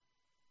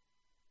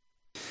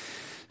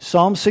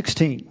Psalm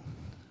 16,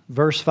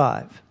 verse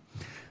 5.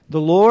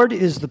 The Lord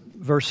is the,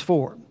 verse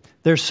 4.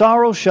 Their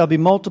sorrows shall be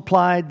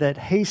multiplied that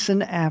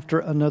hasten after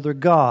another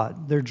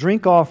God. Their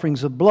drink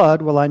offerings of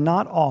blood will I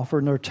not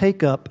offer, nor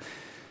take up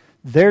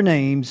their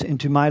names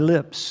into my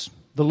lips.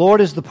 The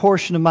Lord is the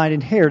portion of mine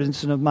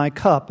inheritance and of my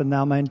cup, and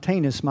thou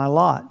maintainest my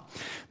lot.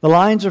 The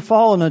lines are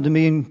fallen unto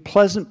me in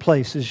pleasant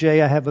places,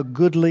 yea, I have a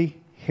goodly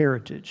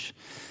heritage.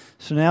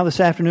 So now this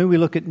afternoon we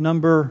look at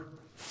number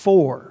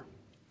 4.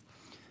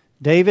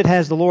 David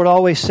has the Lord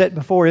always set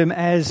before him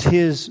as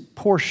his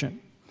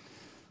portion.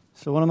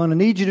 So what I'm going to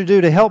need you to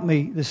do to help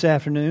me this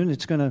afternoon,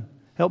 it's going to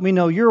help me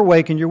know you're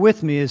awake and you're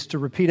with me, is to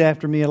repeat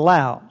after me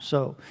aloud.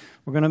 So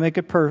we're going to make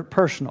it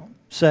personal.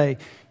 Say,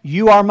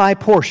 you are my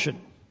portion.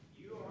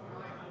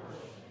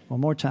 One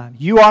more time.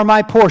 You are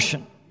my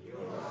portion.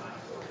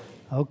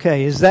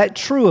 Okay, is that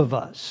true of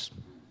us?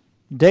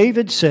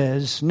 David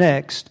says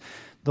next,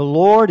 the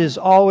Lord is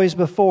always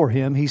before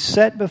him. He's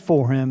set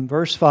before him.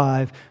 Verse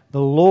 5,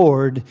 the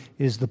Lord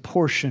is the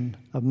portion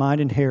of mine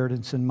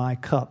inheritance and my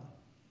cup.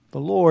 The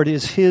Lord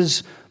is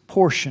his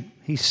portion.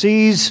 He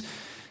sees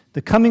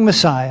the coming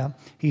Messiah.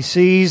 He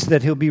sees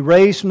that he'll be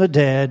raised from the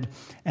dead,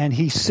 and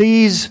he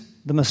sees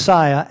the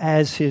Messiah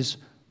as his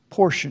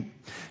portion.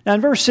 Now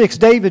in verse 6,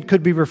 David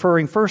could be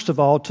referring first of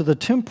all to the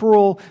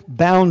temporal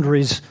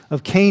boundaries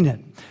of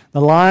Canaan.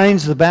 The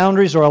lines, the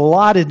boundaries are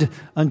allotted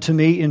unto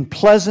me in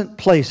pleasant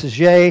places.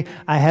 Yea,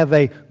 I have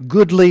a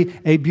goodly,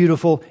 a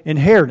beautiful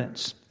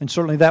inheritance. And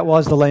certainly that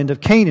was the land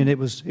of Canaan. It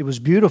was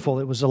beautiful.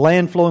 It was a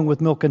land flowing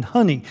with milk and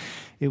honey.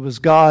 It was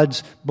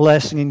God's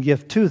blessing and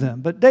gift to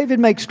them. But David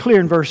makes clear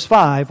in verse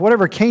 5,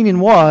 whatever Canaan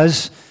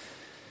was,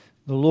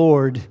 the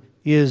Lord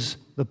is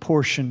the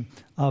portion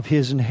of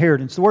his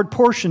inheritance. The word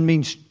portion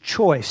means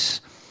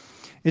choice.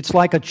 It's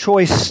like a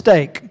choice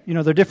steak. You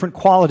know, there are different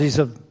qualities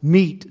of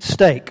meat,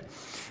 steak.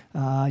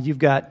 You've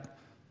got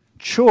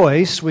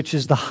choice, which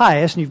is the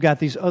highest, and you've got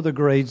these other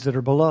grades that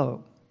are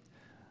below.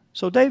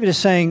 So David is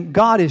saying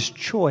God is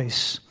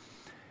choice.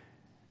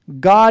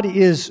 God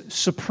is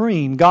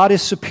supreme. God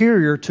is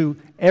superior to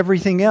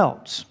everything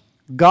else.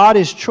 God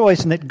is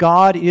choice, and that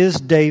God is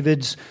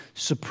David's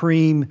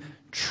supreme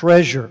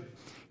treasure.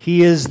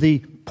 He is the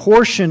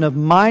portion of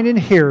mine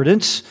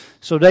inheritance.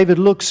 So David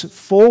looks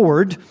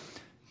forward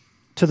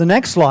to the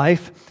next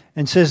life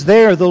and says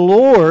there, the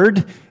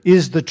Lord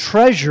is the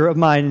treasure of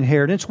mine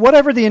inheritance.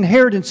 Whatever the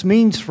inheritance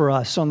means for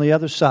us on the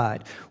other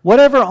side.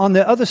 Whatever on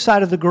the other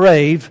side of the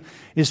grave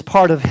is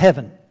part of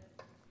heaven.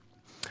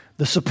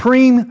 The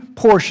supreme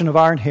portion of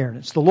our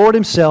inheritance. The Lord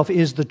himself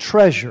is the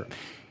treasure.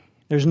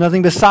 There's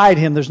nothing beside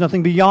him. There's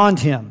nothing beyond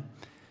him.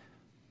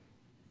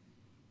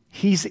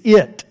 He's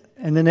it.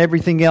 And then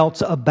everything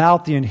else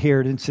about the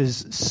inheritance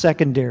is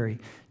secondary,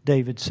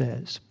 David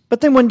says.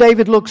 But then when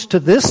David looks to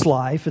this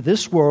life,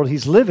 this world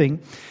he's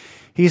living,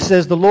 he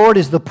says, the Lord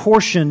is the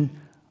portion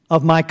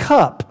of my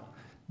cup.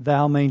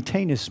 Thou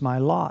maintainest my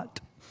lot.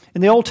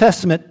 In the Old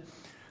Testament,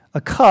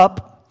 a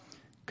cup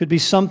could be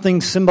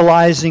something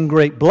symbolizing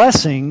great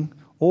blessing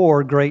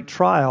or great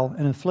trial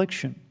and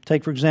affliction.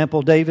 Take, for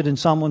example, David in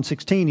Psalm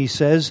 116, he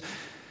says,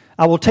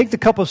 I will take the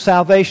cup of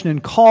salvation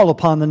and call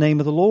upon the name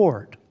of the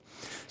Lord.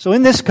 So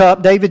in this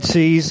cup, David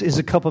sees is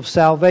a cup of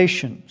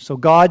salvation. So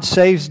God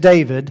saves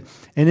David,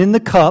 and in the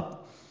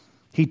cup,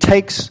 he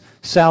takes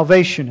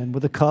salvation, and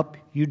with the cup,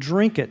 you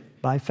drink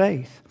it by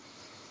faith.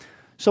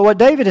 So what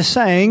David is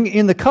saying,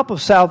 in the cup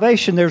of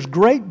salvation, there's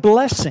great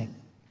blessing.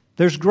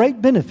 There's great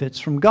benefits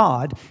from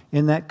God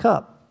in that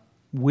cup.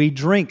 We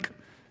drink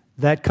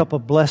that cup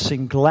of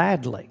blessing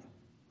gladly.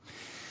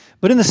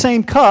 But in the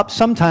same cup,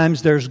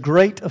 sometimes there's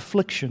great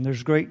affliction,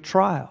 there's great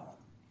trial.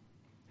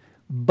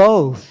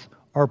 Both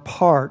are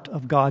part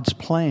of God's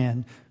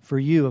plan for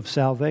you of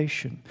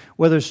salvation.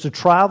 Whether it's the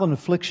trial and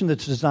affliction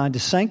that's designed to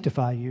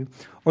sanctify you,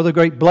 or the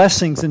great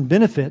blessings and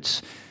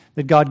benefits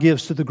that God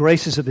gives through the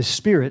graces of His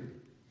Spirit,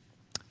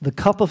 the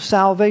cup of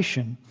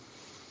salvation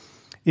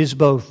is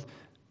both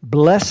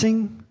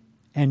blessing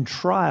and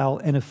trial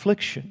and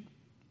affliction.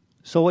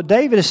 So what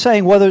David is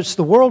saying, whether it's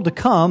the world to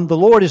come, the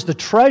Lord is the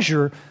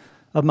treasure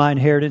of my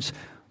inheritance,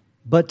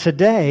 but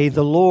today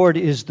the Lord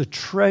is the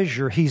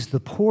treasure. He's the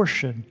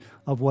portion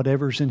of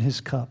whatever's in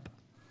His cup.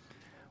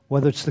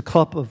 Whether it's the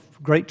cup of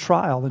great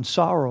trial and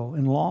sorrow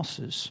and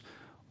losses,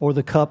 or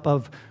the cup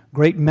of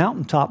great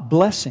mountaintop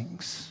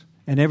blessings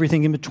and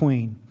everything in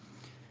between.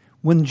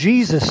 When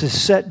Jesus is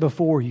set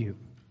before you,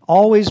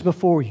 always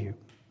before you,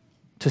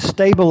 to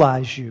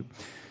stabilize you,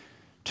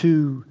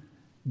 to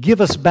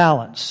give us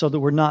balance so that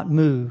we're not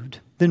moved,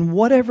 then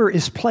whatever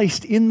is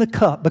placed in the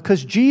cup,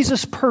 because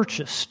Jesus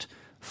purchased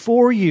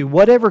for you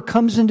whatever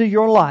comes into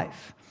your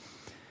life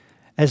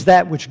as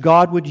that which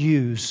God would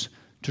use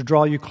to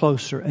draw you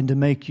closer and to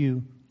make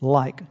you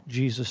like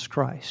Jesus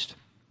Christ.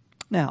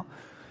 Now,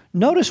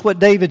 notice what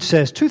David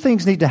says. Two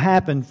things need to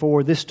happen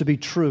for this to be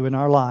true in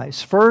our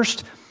lives.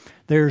 First,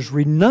 there's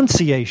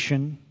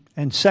renunciation,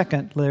 and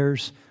second,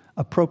 there's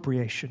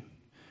appropriation.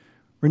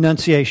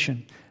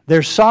 Renunciation.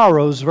 Their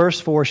sorrows, verse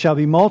 4, shall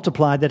be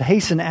multiplied that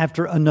hasten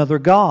after another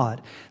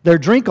God. Their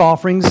drink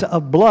offerings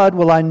of blood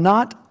will I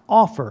not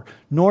offer,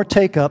 nor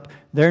take up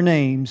their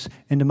names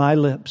into my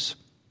lips.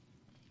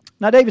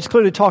 Now, David's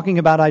clearly talking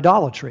about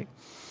idolatry,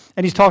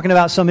 and he's talking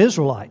about some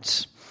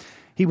Israelites.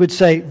 He would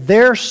say,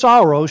 their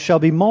sorrows shall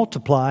be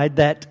multiplied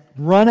that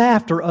run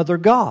after other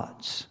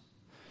gods.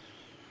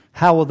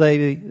 How will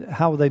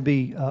they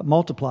be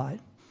multiplied?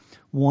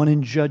 One,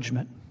 in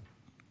judgment.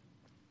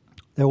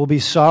 There will be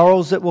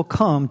sorrows that will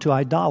come to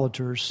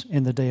idolaters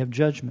in the day of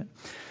judgment.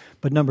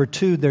 But number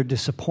two, their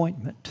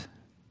disappointment.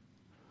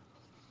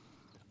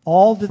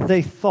 All that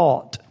they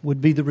thought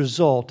would be the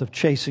result of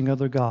chasing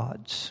other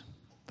gods.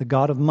 The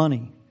god of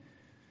money,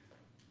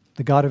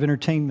 the god of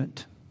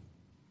entertainment,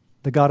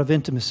 the god of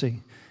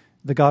intimacy,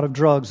 the god of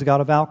drugs, the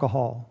god of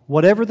alcohol.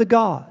 Whatever the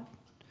god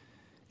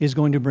is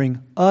going to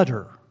bring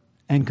utter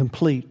and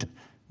complete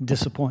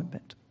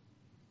disappointment.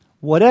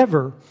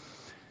 Whatever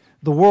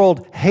the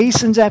world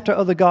hastens after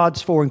other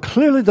gods for, and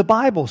clearly the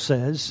Bible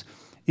says,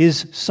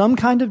 is some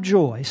kind of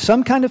joy,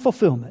 some kind of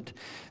fulfillment,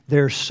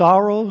 their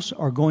sorrows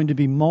are going to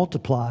be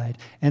multiplied,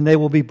 and they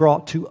will be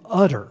brought to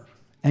utter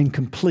and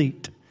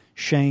complete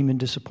shame and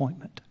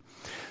disappointment.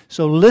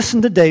 So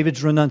listen to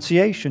David's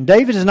renunciation.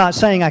 David is not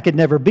saying I could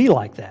never be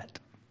like that.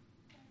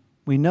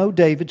 We know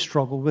David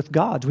struggled with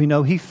gods. We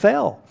know he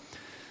fell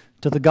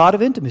to the god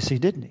of intimacy,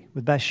 didn't he,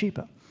 with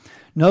Bathsheba?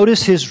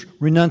 Notice his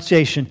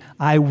renunciation.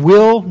 I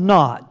will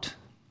not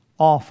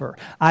offer.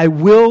 I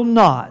will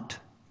not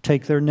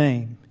take their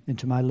name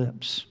into my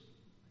lips.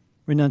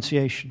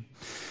 Renunciation.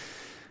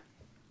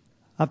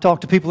 I've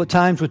talked to people at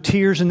times with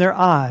tears in their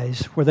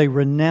eyes where they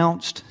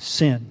renounced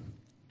sin.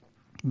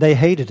 They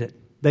hated it.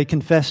 They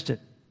confessed it.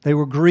 They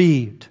were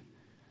grieved.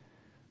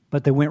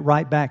 But they went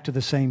right back to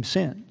the same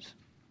sins.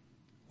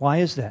 Why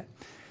is that?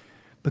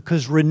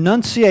 Because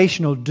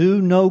renunciation will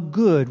do no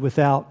good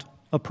without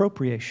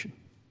appropriation.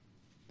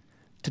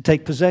 To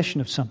take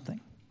possession of something.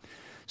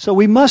 So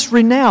we must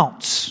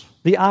renounce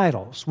the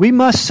idols. We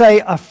must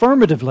say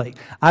affirmatively,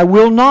 I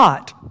will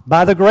not,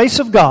 by the grace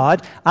of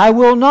God, I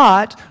will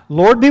not,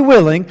 Lord be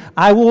willing,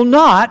 I will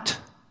not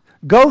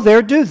go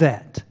there, do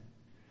that.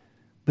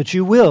 But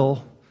you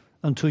will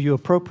until you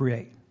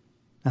appropriate.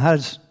 Now how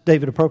does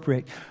David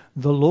appropriate?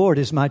 The Lord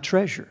is my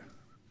treasure.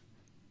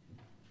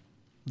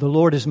 The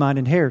Lord is mine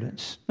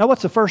inheritance. Now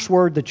what's the first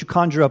word that you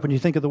conjure up when you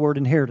think of the word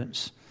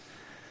inheritance?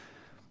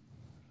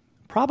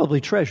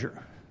 Probably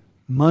treasure,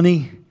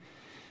 money,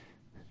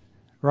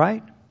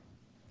 right?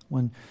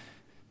 When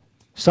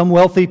some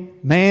wealthy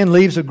man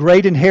leaves a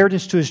great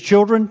inheritance to his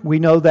children, we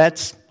know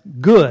that's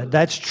good,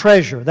 that's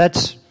treasure,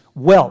 that's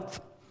wealth.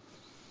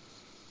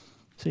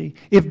 See,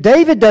 if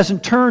David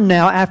doesn't turn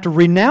now after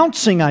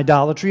renouncing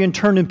idolatry and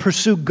turn and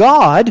pursue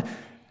God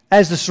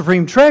as the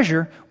supreme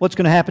treasure, what's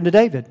going to happen to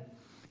David?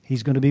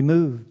 He's going to be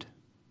moved.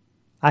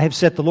 I have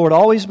set the Lord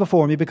always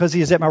before me, because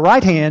He is at my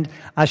right hand,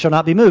 I shall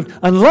not be moved.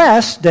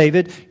 Unless,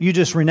 David, you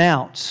just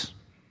renounce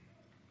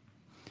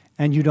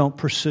and you don't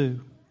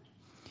pursue.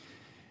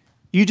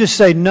 You just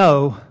say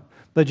no,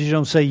 but you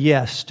don't say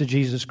yes to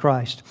Jesus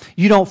Christ.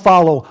 You don't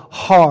follow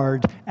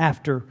hard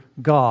after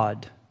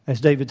God, as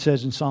David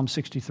says in Psalm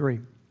 63.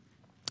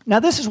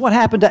 Now, this is what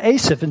happened to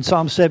Asaph in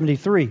Psalm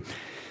 73.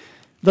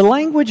 The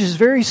language is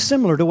very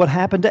similar to what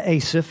happened to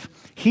Asaph.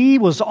 He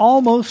was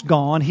almost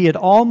gone. He had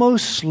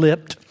almost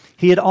slipped.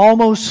 He had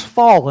almost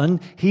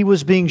fallen. He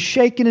was being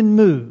shaken and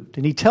moved.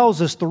 And he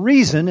tells us the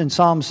reason in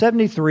Psalm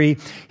 73,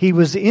 he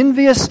was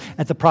envious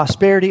at the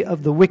prosperity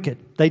of the wicked.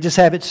 They just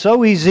have it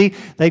so easy.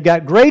 They've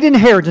got great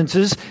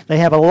inheritances. They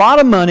have a lot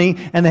of money,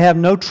 and they have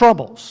no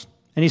troubles.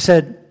 And he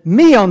said,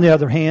 me, on the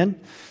other hand,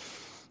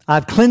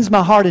 I've cleansed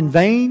my heart in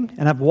vain,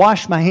 and I've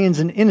washed my hands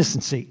in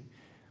innocency.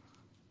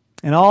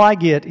 And all I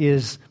get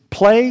is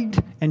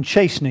plagued and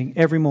chastening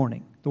every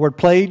morning. The word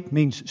plagued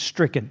means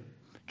stricken.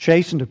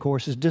 Chastened, of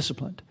course, is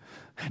disciplined.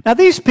 Now,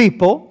 these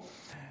people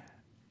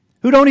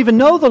who don't even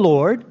know the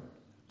Lord,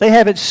 they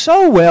have it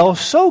so well,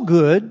 so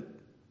good,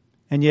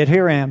 and yet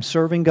here I am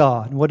serving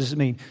God. And what does it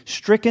mean?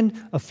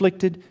 Stricken,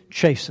 afflicted,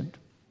 chastened.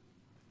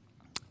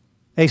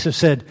 Asaph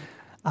said,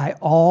 I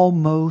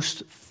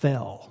almost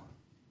fell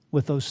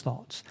with those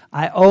thoughts.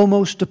 I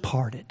almost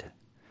departed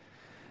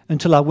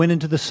until I went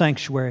into the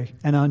sanctuary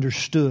and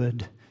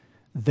understood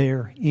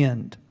their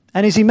end.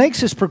 And as he makes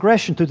this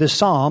progression through this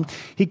psalm,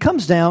 he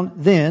comes down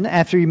then,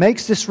 after he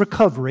makes this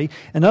recovery.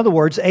 In other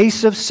words,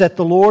 Asaph set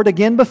the Lord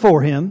again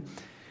before him,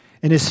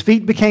 and his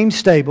feet became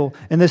stable.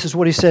 And this is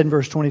what he said in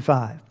verse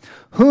 25.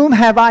 Whom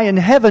have I in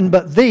heaven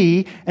but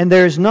thee, and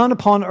there is none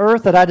upon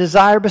earth that I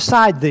desire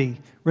beside thee.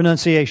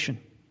 Renunciation.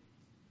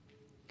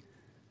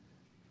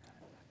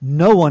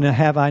 No one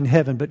have I in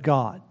heaven but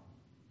God.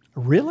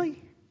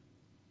 Really?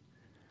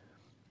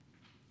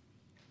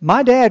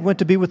 My dad went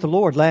to be with the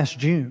Lord last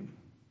June.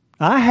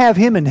 I have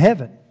him in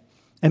heaven,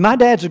 and my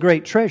dad's a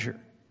great treasure.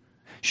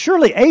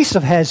 Surely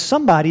Asaph has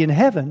somebody in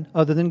heaven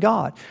other than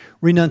God.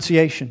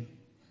 Renunciation.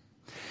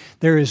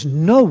 There is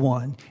no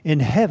one in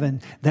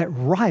heaven that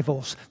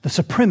rivals the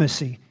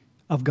supremacy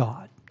of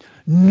God.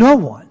 No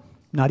one,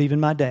 not even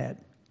my dad.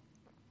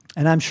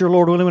 And I'm sure,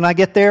 Lord willing, when I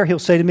get there, He'll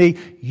say to me,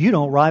 you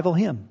don't rival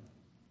Him.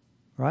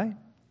 Right?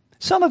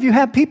 Some of you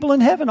have people in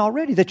heaven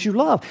already that you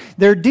love.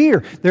 They're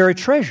dear. They're a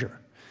treasure.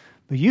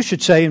 But you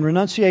should say in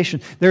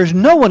renunciation, there's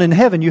no one in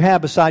heaven you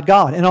have beside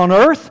God. And on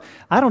earth,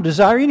 I don't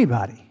desire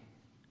anybody.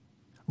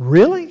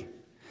 Really?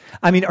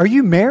 I mean, are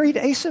you married,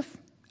 Asaph?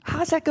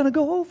 How's that going to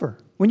go over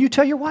when you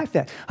tell your wife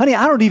that? Honey,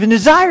 I don't even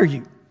desire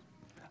you.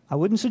 I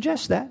wouldn't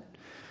suggest that.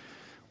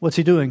 What's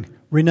he doing?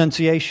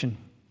 Renunciation.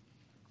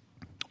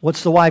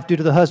 What's the wife do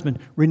to the husband?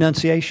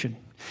 Renunciation.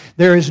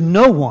 There is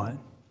no one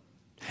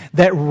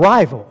that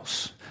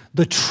rivals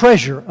the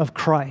treasure of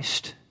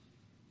Christ.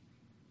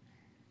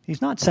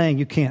 He's not saying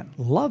you can't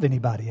love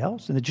anybody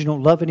else and that you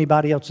don't love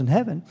anybody else in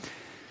heaven.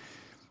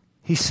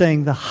 He's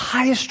saying the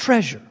highest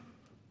treasure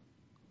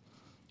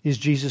is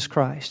Jesus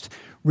Christ.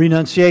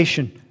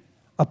 Renunciation,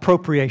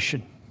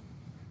 appropriation.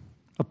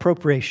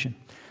 Appropriation.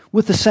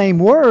 With the same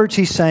words,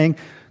 he's saying,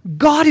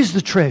 God is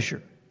the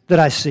treasure that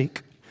I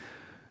seek.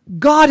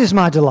 God is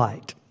my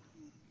delight.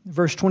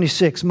 Verse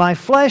 26, my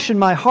flesh and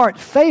my heart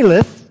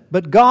faileth,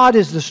 but God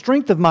is the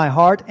strength of my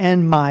heart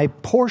and my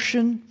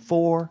portion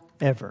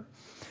forever.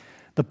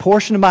 The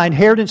portion of my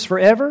inheritance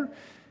forever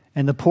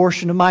and the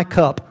portion of my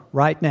cup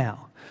right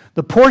now.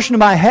 The portion of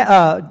my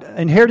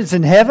inheritance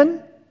in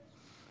heaven,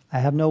 I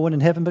have no one in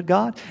heaven but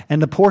God.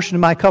 And the portion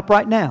of my cup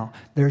right now,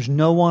 there's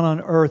no one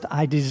on earth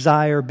I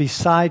desire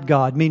beside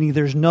God, meaning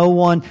there's no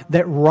one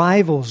that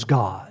rivals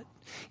God.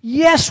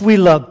 Yes, we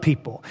love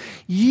people.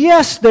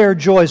 Yes, there are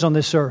joys on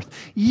this earth.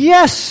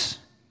 Yes,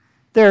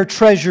 there are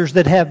treasures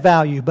that have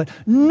value. But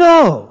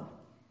no,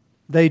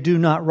 they do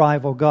not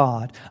rival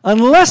God.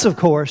 Unless, of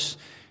course,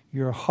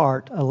 your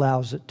heart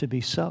allows it to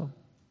be so.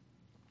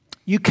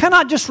 You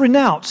cannot just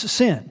renounce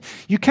sin.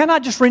 You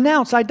cannot just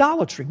renounce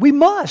idolatry. We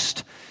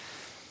must.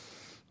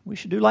 We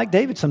should do like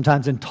David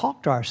sometimes and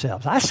talk to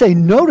ourselves. I say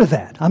no to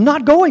that. I'm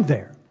not going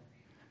there.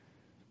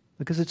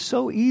 Because it's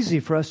so easy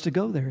for us to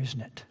go there,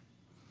 isn't it?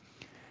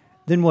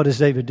 Then what does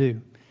David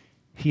do?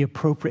 He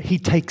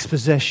takes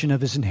possession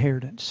of his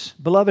inheritance.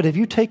 Beloved, have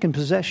you taken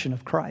possession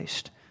of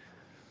Christ?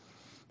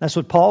 That's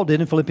what Paul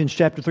did in Philippians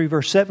chapter 3,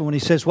 verse 7, when he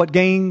says, What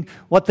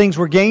things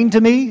were gained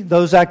to me,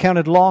 those I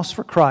counted loss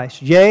for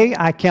Christ. Yea,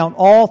 I count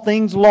all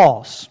things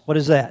loss. What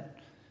is that?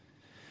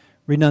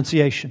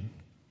 Renunciation.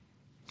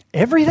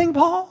 Everything,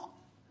 Paul?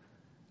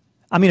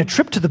 I mean, a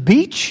trip to the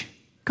beach?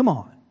 Come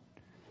on.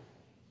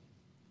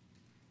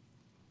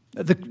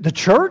 The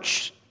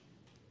church?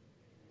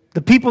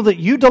 The people that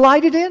you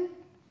delighted in?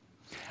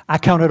 I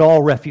count it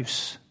all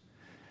refuse.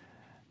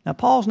 Now,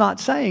 Paul's not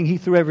saying he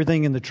threw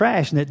everything in the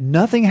trash and that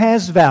nothing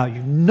has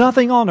value.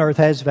 Nothing on earth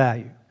has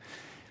value.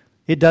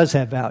 It does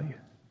have value.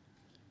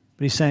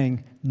 But he's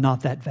saying,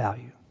 not that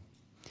value.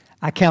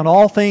 I count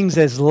all things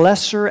as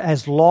lesser,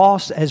 as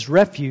loss, as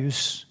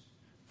refuse.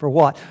 For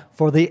what?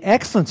 For the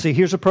excellency.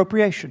 Here's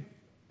appropriation.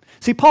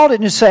 See, Paul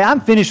didn't just say, I'm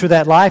finished with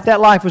that life.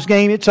 That life was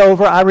gained. It's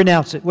over. I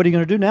renounce it. What are you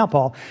going to do now,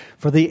 Paul?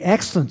 For the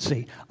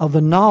excellency of the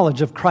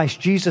knowledge of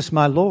Christ Jesus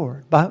my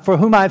Lord, for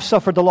whom I have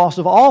suffered the loss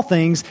of all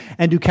things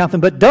and do count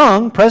them but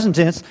dung, present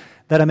tense,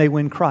 that I may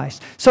win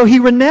Christ. So he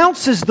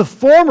renounces the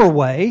former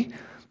way,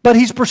 but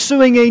he's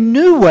pursuing a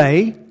new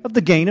way of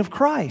the gain of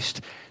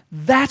Christ.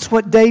 That's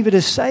what David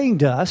is saying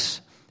to us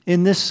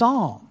in this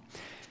psalm.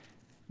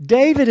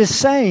 David is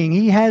saying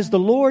he has the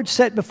Lord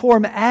set before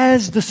him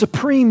as the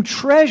supreme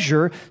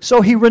treasure,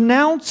 so he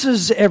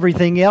renounces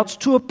everything else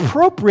to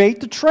appropriate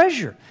the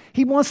treasure.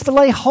 He wants to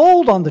lay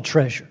hold on the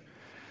treasure.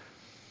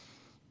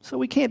 So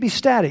we can't be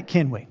static,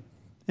 can we?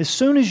 As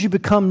soon as you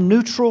become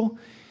neutral,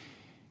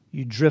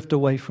 you drift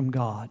away from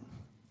God.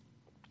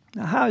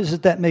 Now, how is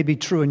it that may be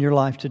true in your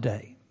life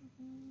today?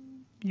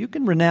 You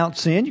can renounce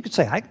sin. You can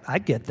say, I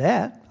get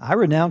that. I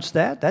renounce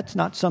that. That's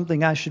not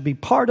something I should be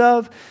part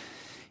of.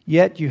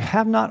 Yet you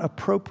have not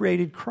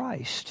appropriated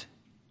Christ.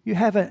 You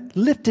haven't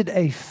lifted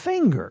a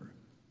finger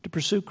to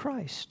pursue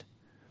Christ.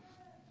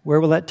 Where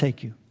will that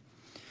take you?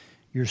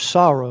 Your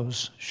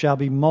sorrows shall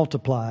be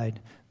multiplied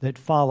that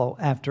follow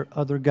after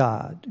other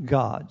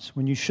gods.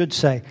 When you should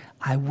say,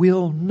 I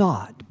will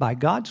not, by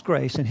God's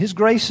grace, and His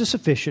grace is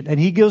sufficient, and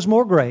He gives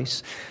more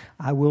grace,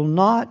 I will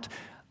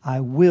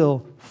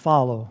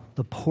follow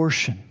the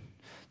portion,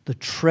 the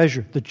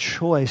treasure, the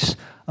choice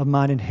of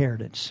mine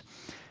inheritance.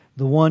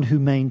 The one who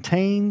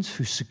maintains,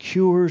 who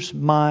secures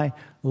my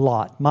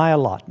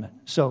allotment.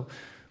 So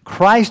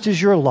Christ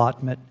is your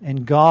allotment,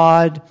 and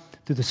God,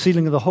 through the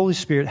sealing of the Holy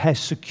Spirit, has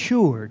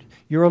secured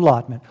your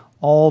allotment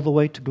all the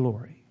way to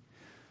glory.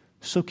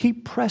 So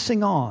keep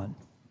pressing on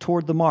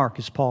toward the mark,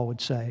 as Paul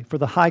would say, for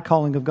the high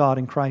calling of God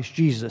in Christ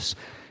Jesus.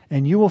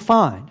 And you will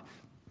find,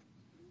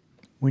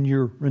 when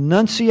your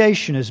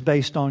renunciation is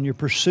based on your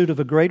pursuit of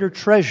a greater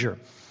treasure,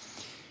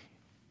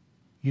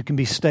 you can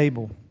be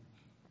stable.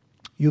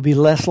 You'll be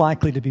less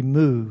likely to be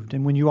moved.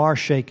 And when you are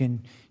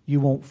shaken, you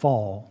won't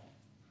fall.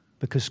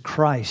 Because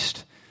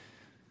Christ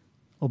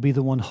will be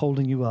the one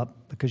holding you up.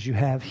 Because you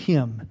have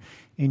Him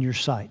in your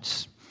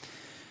sights.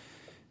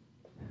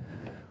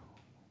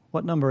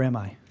 What number am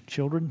I?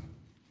 Children?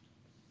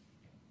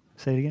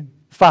 Say it again.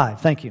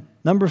 5. Thank you.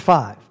 Number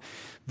 5.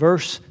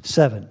 Verse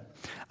 7.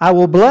 I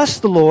will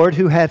bless the Lord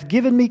who hath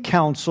given me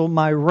counsel.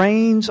 My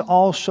reins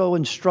also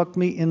instruct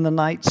me in the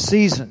night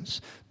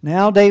seasons.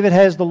 Now David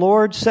has the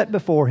Lord set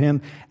before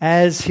him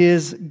as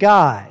his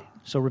guide.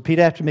 So repeat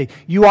after me.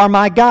 You are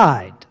my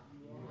guide.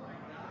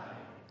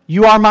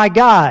 You are my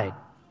guide.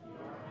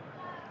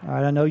 All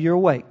right, I know you're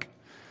awake.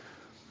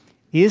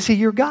 Is he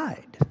your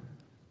guide?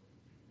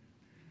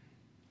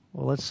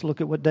 Well, let's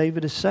look at what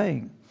David is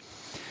saying.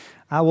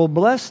 I will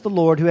bless the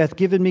Lord who hath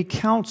given me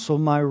counsel.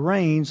 My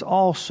reins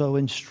also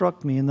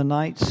instruct me in the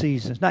night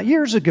seasons. Now,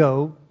 years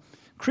ago,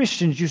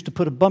 Christians used to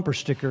put a bumper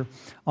sticker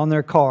on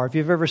their car. If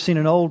you've ever seen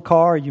an old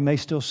car, you may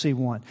still see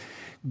one.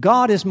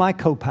 God is my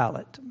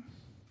co-pilot.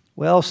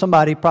 Well,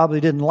 somebody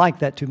probably didn't like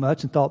that too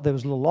much and thought that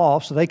was a little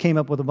off, so they came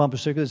up with a bumper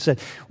sticker that said,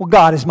 well,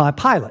 God is my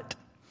pilot.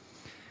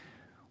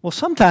 Well,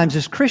 sometimes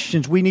as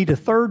Christians, we need a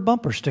third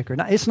bumper sticker.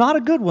 Now, it's not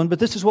a good one, but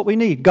this is what we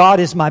need. God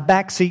is my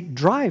backseat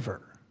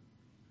driver.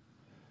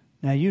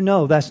 Now, you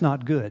know that's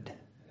not good.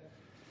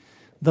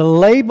 The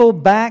label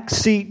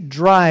backseat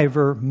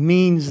driver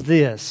means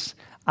this.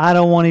 I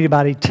don't want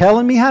anybody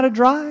telling me how to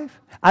drive.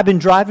 I've been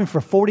driving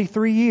for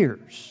 43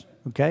 years.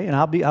 Okay, and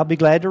I'll be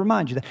glad to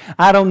remind you that.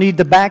 I don't need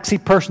the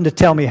backseat person to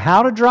tell me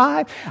how to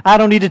drive. I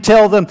don't need to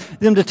tell them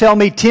to tell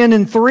me 10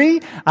 and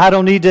 3. I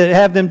don't need to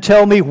have them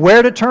tell me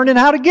where to turn and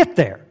how to get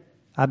there.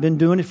 I've been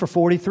doing it for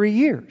 43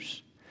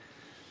 years.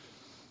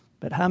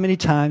 But how many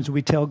times do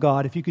we tell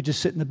God, if you could just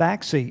sit in the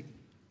back seat,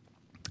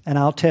 and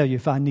I'll tell you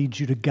if I need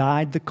you to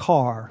guide the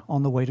car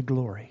on the way to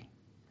glory.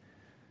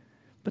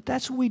 But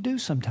that's what we do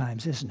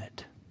sometimes, isn't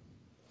it?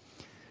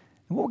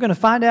 And what we're going to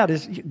find out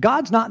is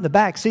God's not in the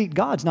back seat,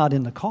 God's not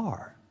in the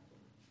car.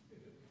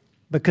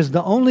 Because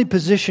the only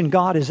position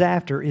God is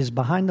after is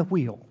behind the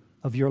wheel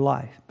of your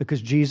life,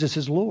 because Jesus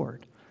is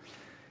Lord.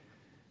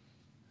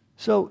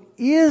 So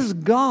is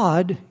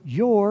God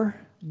your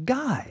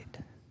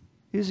guide?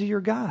 Is He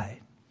your guide?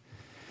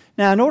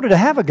 Now, in order to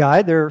have a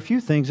guide, there are a few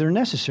things that are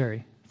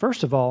necessary.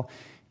 First of all,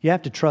 you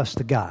have to trust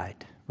the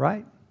guide,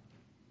 right?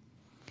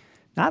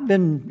 Now, I've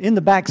been in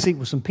the back seat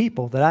with some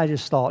people that I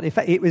just thought,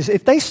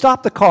 if they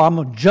stop the car, I'm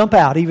going to jump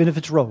out even if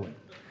it's rolling.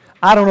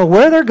 I don't know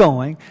where they're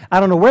going. I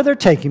don't know where they're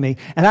taking me.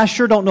 And I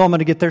sure don't know I'm going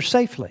to get there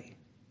safely.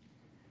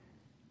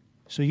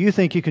 So you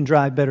think you can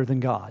drive better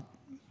than God.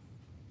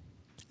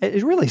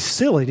 It's really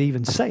silly to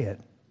even say it,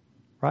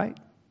 right?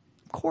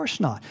 Of course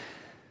not.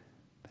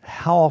 But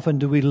how often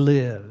do we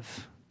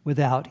live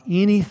without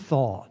any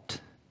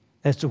thought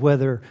as to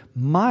whether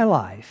my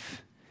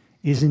life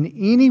is in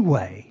any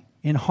way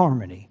in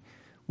harmony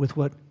with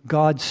what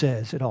God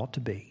says it ought to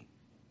be?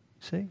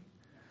 See?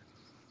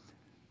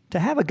 To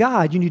have a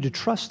guide, you need to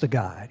trust the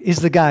guide. Is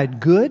the guide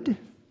good?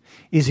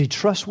 Is he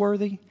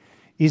trustworthy?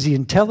 Is he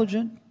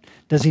intelligent?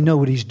 Does he know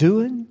what he's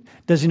doing?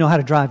 Does he know how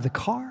to drive the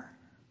car?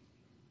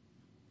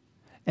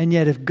 And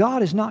yet, if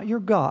God is not your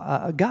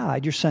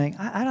guide, you're saying,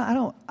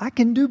 I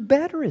can do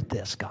better at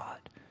this, God.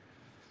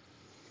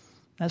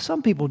 Now,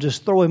 some people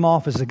just throw him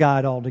off as a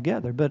guide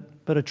altogether, but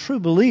a true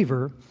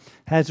believer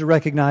has to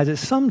recognize that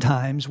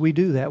sometimes we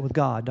do that with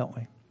God, don't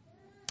we?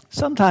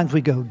 Sometimes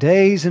we go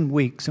days and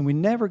weeks and we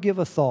never give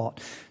a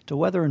thought to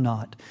whether or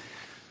not,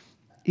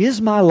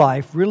 is my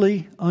life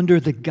really under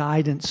the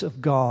guidance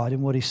of God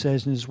and what He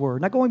says in His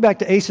Word? Now, going back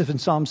to Asaph in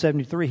Psalm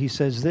 73, he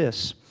says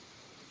this,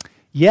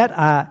 yet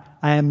I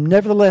am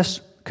nevertheless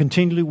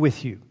continually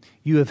with you.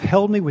 You have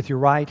held me with your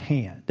right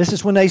hand. This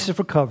is when Asaph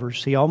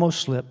recovers. He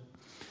almost slipped.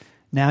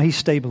 Now he's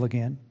stable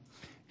again.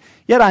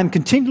 Yet I am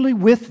continually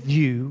with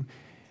you.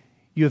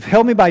 You have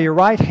held me by your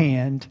right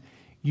hand.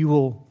 You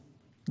will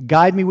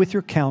guide me with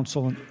your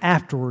counsel, and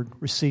afterward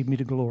receive me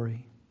to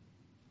glory.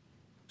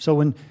 So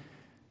when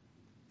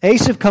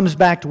Asaph comes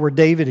back to where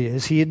David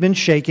is, he had been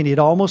shaken, he had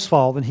almost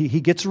fallen, he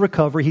gets a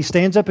recovery, he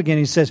stands up again,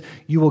 and he says,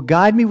 you will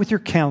guide me with your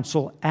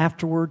counsel,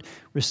 afterward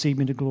receive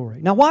me to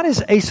glory. Now why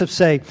does Asaph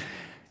say,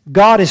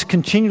 God has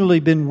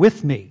continually been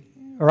with me,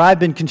 or I've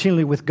been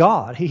continually with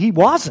God? He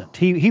wasn't.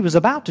 He was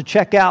about to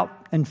check out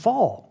and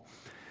fall,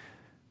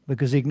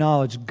 because he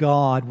acknowledged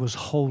God was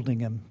holding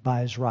him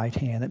by His right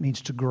hand. That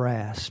means to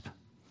grasp.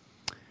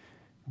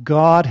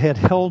 God had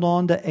held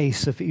on to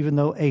Asaph even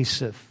though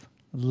Asaph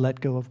let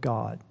go of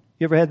God.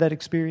 You ever had that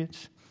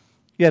experience?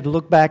 You had to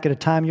look back at a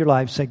time in your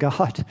life and say,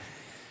 God,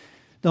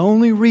 the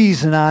only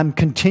reason I'm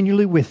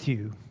continually with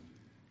you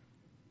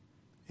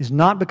is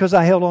not because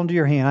I held on to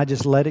your hand. I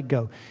just let it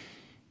go.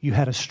 You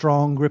had a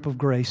strong grip of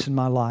grace in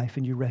my life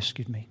and you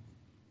rescued me.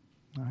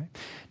 All right.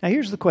 Now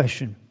here's the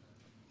question.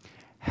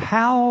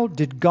 How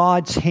did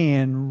God's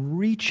hand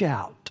reach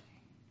out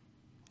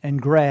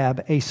and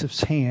grab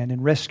Asaph's hand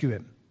and rescue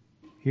him?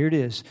 Here it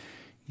is.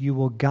 You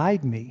will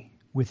guide me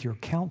with your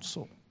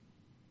counsel.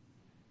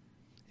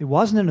 It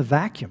wasn't in a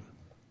vacuum.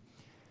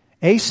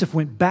 Asaph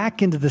went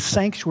back into the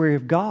sanctuary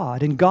of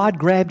God, and God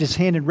grabbed his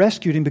hand and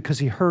rescued him because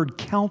he heard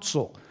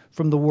counsel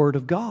from the Word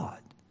of God.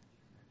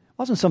 It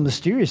wasn't some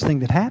mysterious thing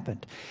that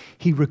happened.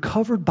 He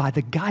recovered by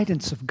the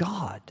guidance of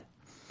God.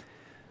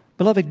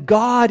 Beloved,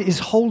 God is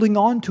holding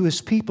on to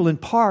His people in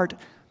part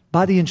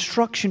by the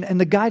instruction and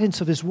the guidance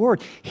of His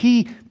Word.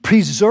 He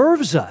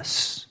preserves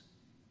us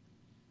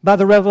by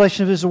the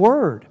revelation of His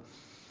Word.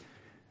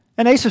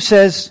 And Asaph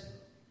says,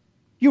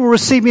 you will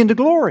receive me into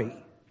glory.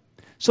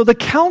 So the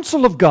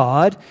counsel of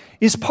God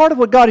is part of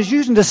what God is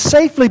using to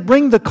safely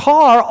bring the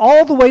car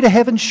all the way to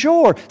heaven's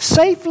shore.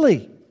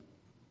 Safely.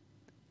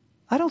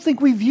 I don't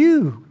think we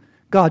view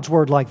God's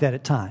Word like that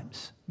at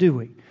times, do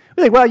we?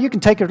 We think, well, you can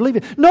take it or leave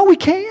it. No, we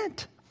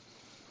can't.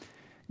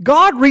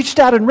 God reached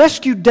out and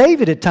rescued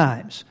David at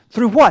times.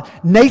 Through what?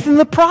 Nathan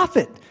the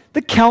prophet.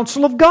 The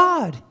counsel of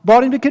God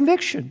brought him to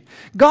conviction.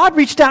 God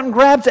reached out and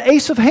grabbed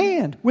Asaph's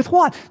hand. With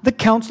what? The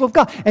counsel of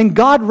God. And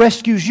God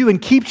rescues you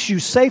and keeps you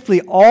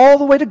safely all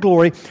the way to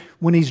glory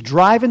when He's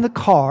driving the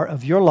car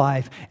of your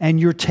life and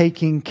you're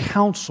taking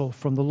counsel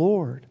from the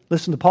Lord.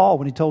 Listen to Paul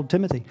when he told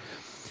Timothy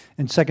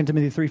in 2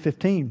 Timothy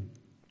 3:15.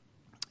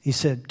 He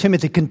said,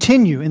 Timothy,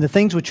 continue in the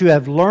things which you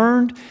have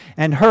learned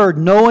and heard,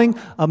 knowing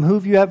of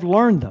whom you have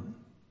learned them.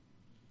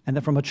 And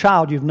that from a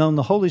child you've known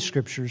the Holy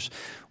Scriptures,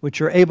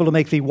 which are able to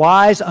make thee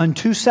wise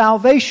unto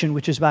salvation,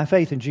 which is by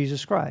faith in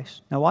Jesus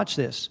Christ. Now watch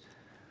this.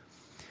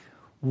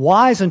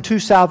 Wise unto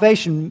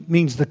salvation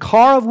means the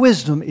car of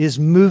wisdom is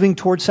moving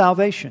toward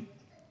salvation.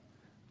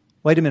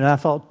 Wait a minute, I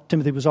thought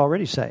Timothy was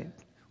already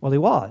saved. Well, he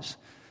was,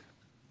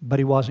 but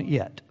he wasn't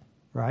yet,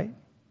 right?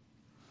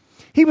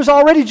 He was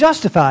already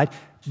justified,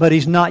 but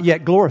he's not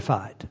yet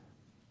glorified.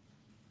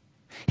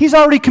 He's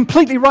already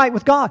completely right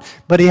with God,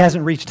 but he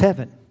hasn't reached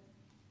heaven.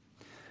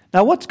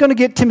 Now, what's going to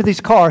get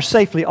Timothy's car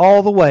safely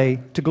all the way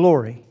to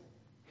glory?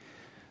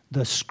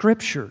 The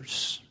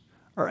Scriptures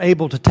are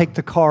able to take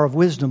the car of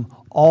wisdom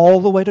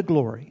all the way to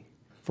glory,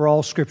 for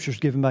all Scriptures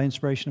given by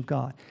inspiration of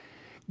God.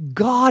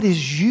 God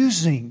is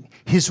using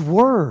His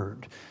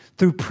Word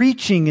through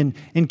preaching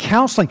and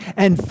counseling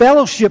and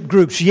fellowship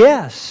groups,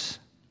 yes,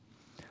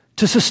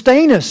 to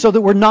sustain us so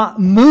that we're not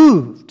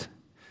moved.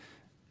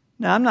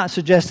 Now, I'm not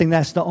suggesting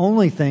that's the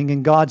only thing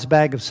in God's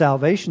bag of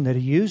salvation that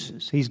He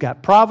uses. He's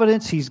got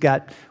providence. He's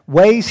got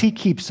ways He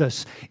keeps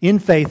us in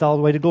faith all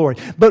the way to glory.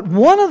 But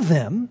one of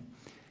them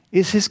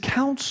is His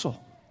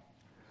counsel.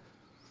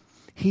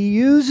 He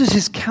uses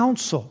His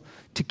counsel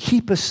to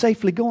keep us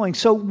safely going.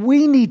 So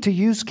we need to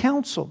use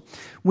counsel.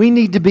 We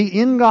need to be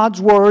in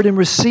God's Word and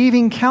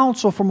receiving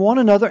counsel from one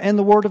another and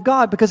the Word of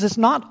God, because it's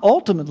not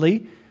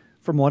ultimately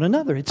from one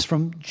another. It's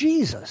from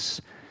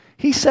Jesus.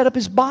 He set up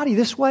His body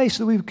this way so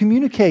that we would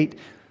communicate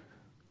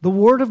the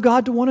Word of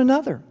God to one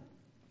another.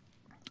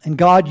 And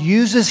God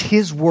uses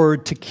His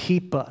Word to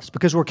keep us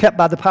because we're kept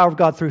by the power of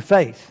God through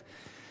faith.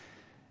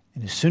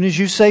 And as soon as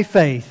you say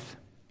faith,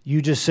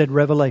 you just said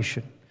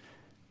revelation.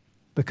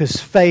 Because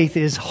faith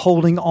is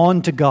holding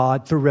on to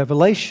God through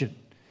revelation.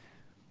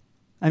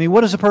 I mean,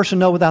 what does a person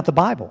know without the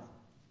Bible?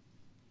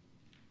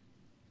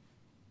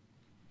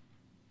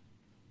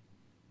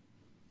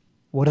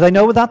 What do they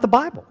know without the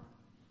Bible?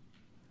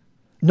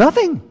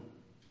 Nothing.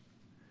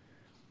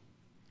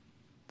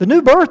 The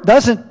new birth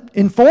doesn't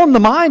inform the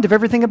mind of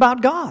everything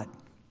about God.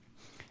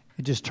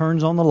 It just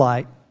turns on the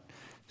light.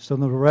 So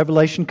when the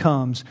revelation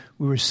comes,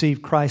 we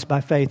receive Christ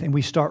by faith and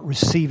we start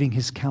receiving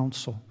His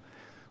counsel.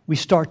 We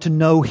start to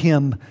know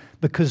Him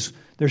because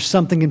there's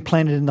something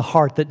implanted in the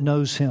heart that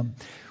knows Him.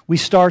 We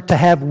start to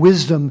have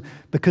wisdom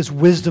because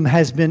wisdom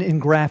has been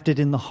engrafted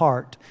in the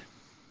heart.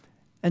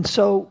 And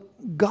so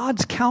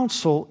God's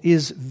counsel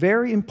is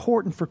very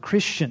important for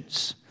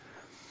Christians.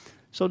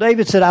 So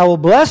David said, I will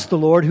bless the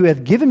Lord who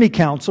hath given me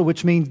counsel,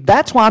 which means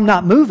that's why I'm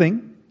not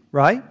moving,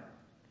 right?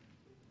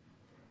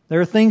 There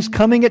are things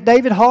coming at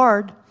David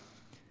hard.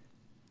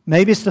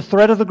 Maybe it's the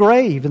threat of the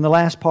grave in the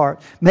last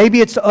part.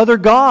 Maybe it's other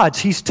gods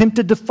he's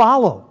tempted to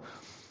follow.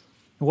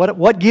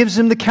 What gives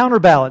him the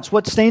counterbalance?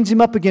 What stands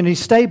him up again? He's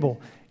stable.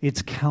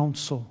 It's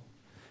counsel.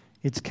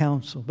 It's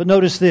counsel. But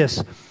notice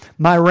this.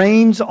 My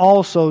reins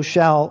also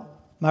shall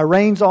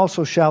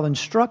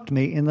instruct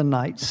me in the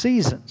night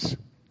seasons.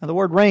 Now the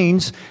word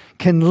reins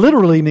can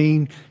literally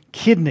mean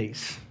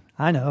kidneys.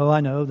 I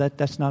know,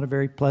 that's not a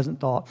very pleasant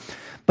thought.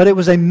 But it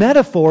was a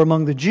metaphor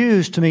among the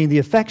Jews to mean the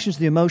affections,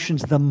 the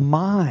emotions, the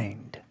mind.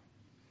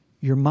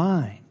 Your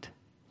mind.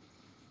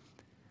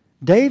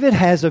 David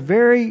has a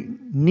very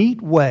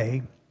neat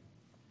way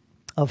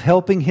of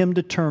helping him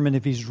determine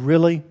if he's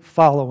really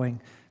following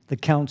the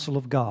counsel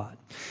of God.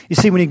 You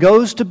see, when he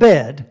goes to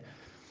bed,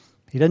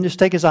 he doesn't just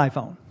take his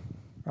iPhone,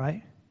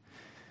 right?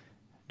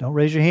 Don't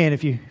raise your hand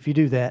if you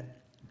do that.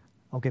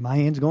 Okay, my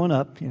hand's going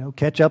up.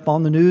 Catch up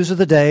on the news of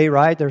the day,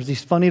 right? There's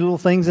these funny little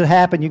things that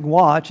happen you can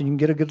watch and you can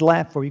get a good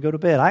laugh before you go to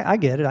bed. I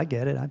get it.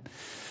 I've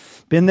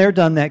been there,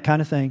 done that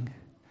kind of thing.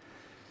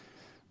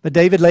 But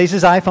David lays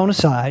his iPhone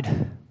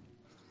aside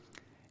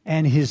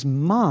and his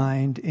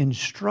mind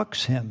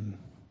instructs him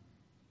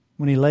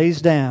when he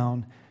lays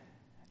down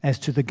as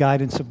to the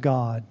guidance of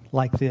God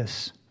like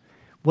this.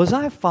 Was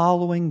I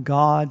following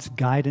God's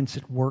guidance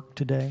at work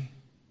today?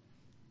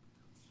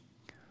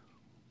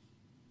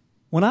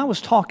 When I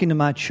was talking to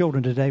my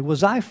children today,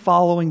 was I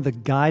following the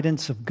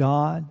guidance of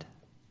God?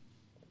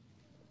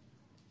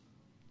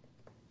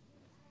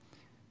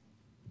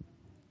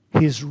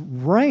 His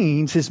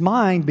reins, his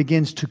mind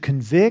begins to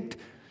convict,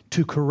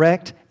 to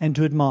correct, and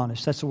to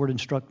admonish. That's the word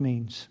instruct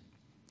means.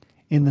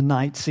 in the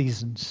night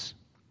seasons.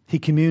 He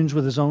communes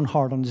with his own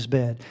heart on his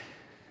bed.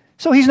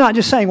 So he's not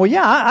just saying, well,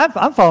 yeah,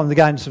 I'm following the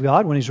guidance of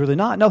God when he's really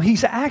not. No,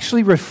 he's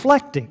actually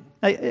reflecting.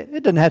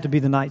 It doesn't have to be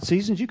the night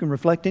seasons. You can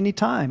reflect any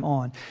time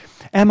on.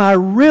 Am I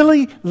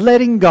really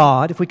letting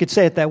God, if we could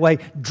say it that way,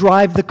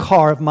 drive the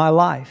car of my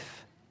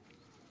life?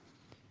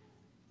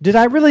 Did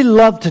I really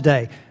love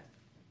today?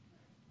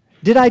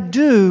 Did I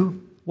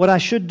do what I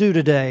should do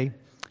today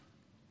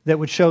that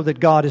would show that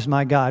God is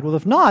my guide? Well,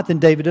 if not, then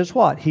David does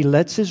what? He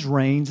lets his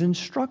reins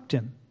instruct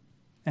him.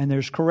 And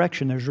there's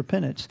correction, there's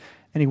repentance.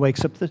 And he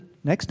wakes up the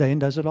next day and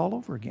does it all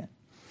over again.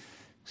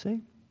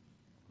 See?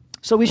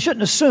 So we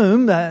shouldn't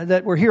assume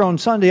that we're here on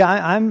Sunday,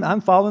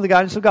 I'm following the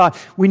guidance of God.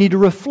 We need to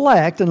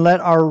reflect and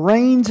let our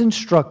reins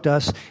instruct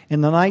us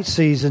in the night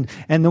season.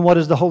 And then what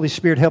does the Holy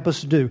Spirit help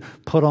us to do?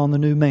 Put on the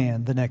new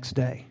man the next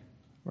day.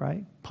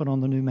 Right? Put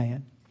on the new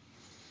man.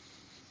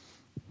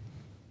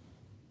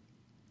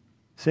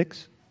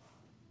 6.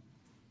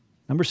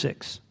 Number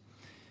 6.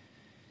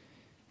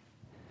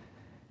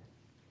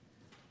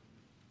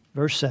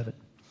 Verse 7.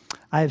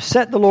 I have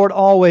set the Lord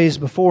always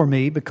before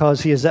me,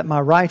 because He is at my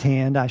right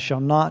hand, I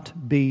shall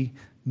not be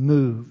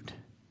moved.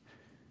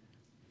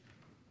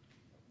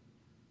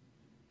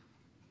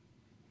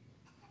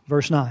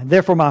 Verse 9.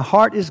 Therefore my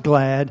heart is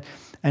glad,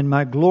 and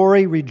my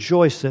glory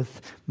rejoiceth.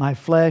 My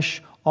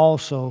flesh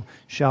also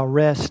shall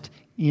rest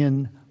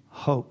in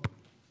hope.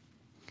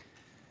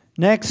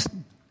 Next,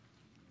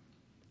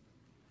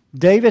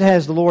 David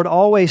has the Lord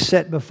always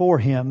set before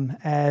him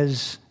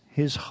as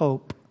his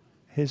hope.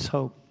 His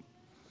hope.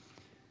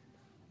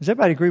 Does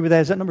everybody agree with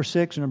that? Is that number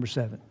 6 or number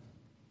 7?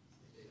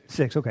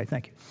 6. Okay,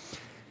 thank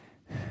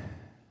you.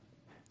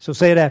 So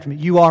say it after me.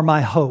 You are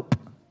my hope.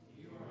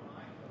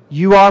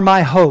 You are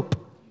my hope.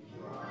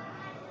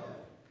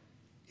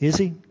 Is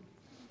he?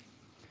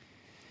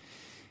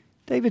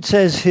 David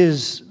says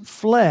his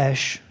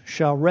flesh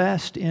shall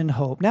rest in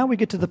hope. Now we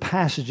get to the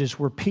passages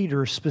where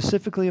Peter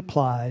specifically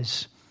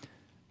applies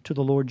to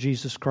the Lord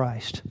Jesus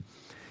Christ.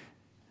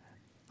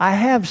 I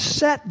have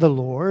set the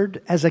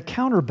Lord as a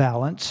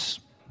counterbalance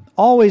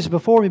always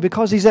before me,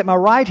 because He's at my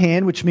right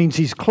hand, which means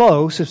He's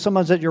close. If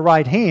someone's at your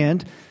right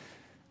hand,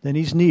 then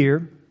He's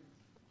near.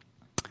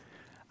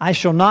 I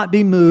shall not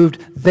be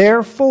moved.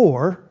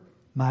 Therefore,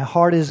 my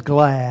heart is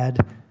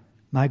glad.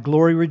 My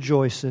glory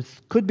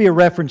rejoiceth. Could be a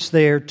reference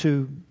there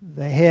to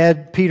the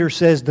head. Peter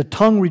says the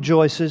tongue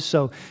rejoices,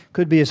 so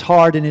could be his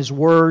heart and his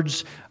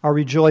words are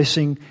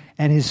rejoicing,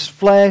 and his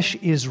flesh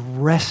is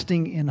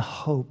resting in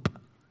hope.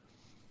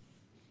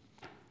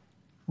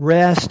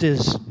 Rest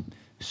is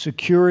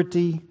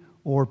security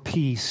or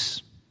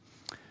peace.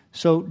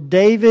 So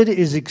David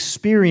is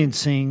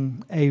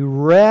experiencing a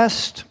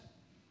rest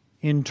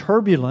in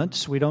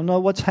turbulence. We don't know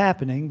what's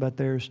happening, but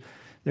there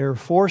are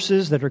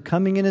forces that are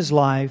coming in his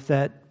life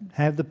that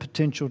have the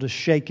potential to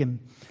shake him.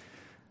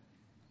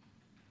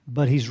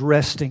 But he's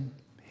resting.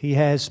 He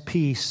has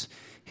peace.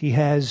 He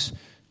has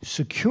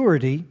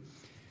security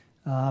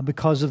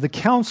because of the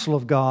counsel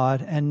of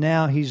God, and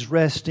now he's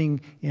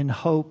resting in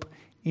hope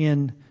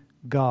in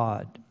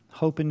God.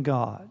 Hope in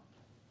God.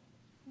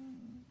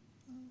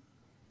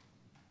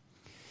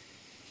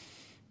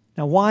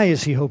 Now, why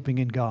is he hoping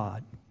in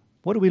God?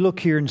 What do we look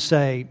here and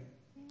say?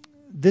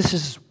 This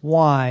is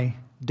why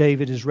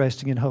David is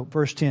resting in hope.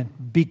 Verse 10,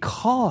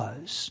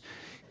 because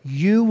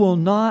you will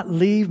not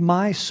leave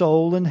my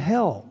soul in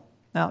hell.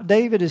 Now,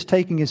 David is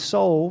taking his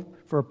soul,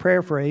 for a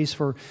prayer phrase,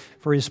 for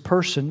his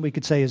person, we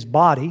could say his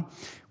body.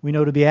 We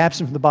know to be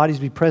absent from the body is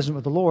to be present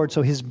with the Lord,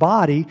 so his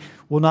body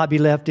will not be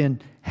left in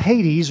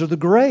Hades or the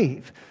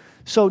grave.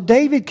 So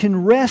David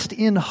can rest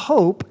in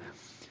hope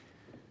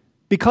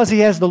because he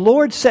has the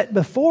Lord set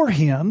before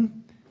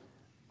him,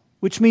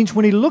 which means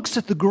when he looks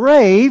at the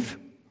grave,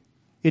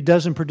 it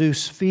doesn't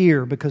produce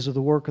fear because of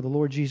the work of the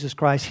Lord Jesus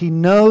Christ. He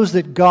knows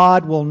that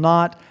God will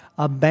not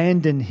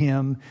abandon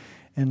him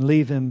and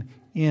leave him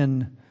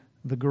in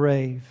the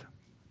grave.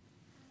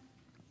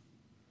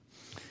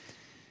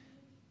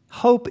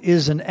 Hope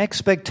is an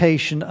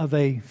expectation of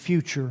a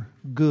future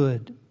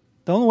good.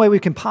 The only way we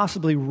can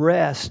possibly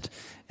rest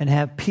and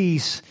have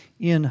peace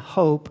in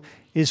hope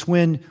is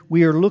when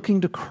we are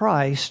looking to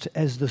Christ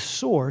as the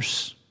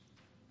source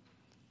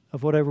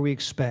of whatever we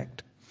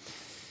expect.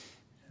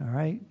 All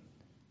right?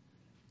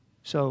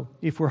 So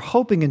if we're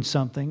hoping in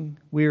something,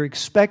 we're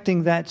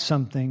expecting that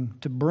something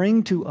to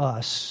bring to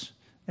us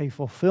a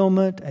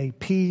fulfillment, a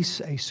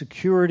peace, a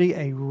security,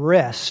 a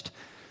rest.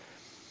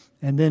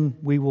 And then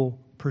we will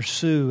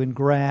pursue and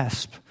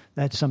grasp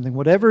that something.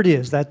 Whatever it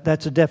is,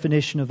 that's a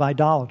definition of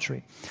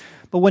idolatry.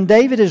 But when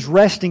David is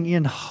resting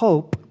in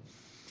hope,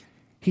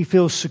 he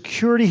feels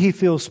security, he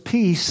feels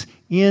peace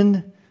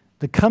in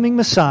the coming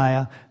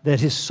Messiah, that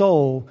his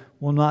soul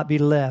will not be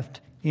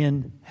left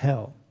in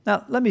hell.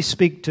 Now, let me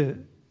speak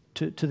to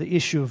the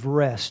issue of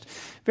rest.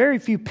 Very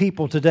few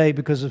people today,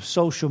 because of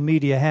social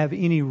media, have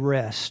any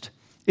rest.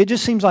 It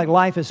just seems like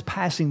life is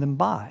passing them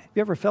by. Have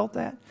you ever felt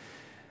that?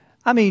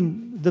 I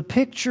mean, the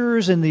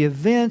pictures and the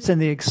events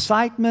and the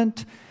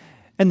excitement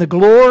and the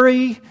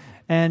glory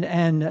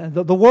and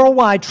the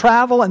worldwide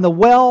travel and the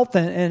wealth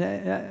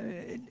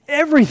and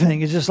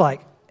everything is just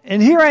like,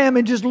 and here I am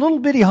in just little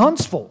bitty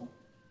Huntsville,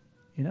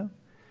 you know.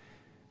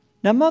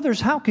 Now,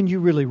 mothers, how can you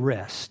really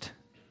rest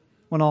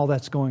when all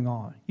that's going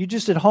on? You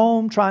just at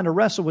home trying to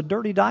wrestle with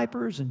dirty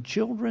diapers and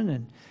children.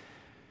 And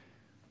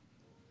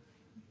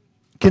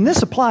can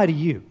this apply to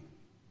you,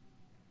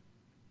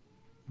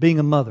 being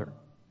a mother?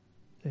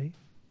 See?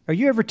 Are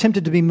you ever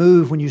tempted to be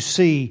moved when you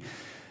see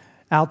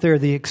out there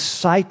the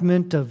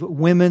excitement of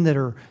women that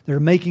are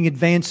making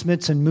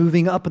advancements and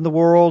moving up in the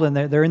world, and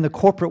they're in the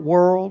corporate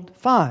world?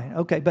 Fine,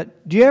 okay,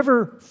 but do you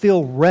ever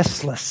feel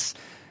restless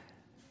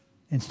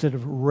instead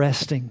of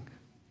resting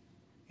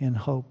in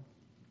hope?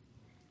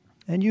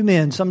 And you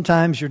men,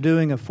 sometimes you're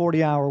doing a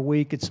 40-hour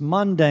week. It's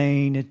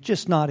mundane. It's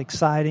just not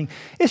exciting.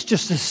 It's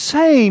just the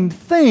same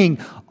thing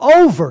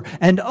over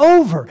and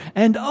over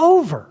and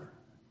over.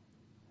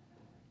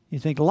 You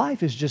think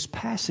life is just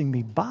passing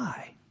me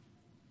by.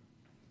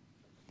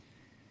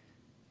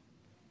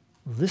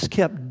 Well, this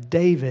kept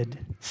David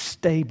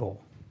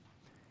stable,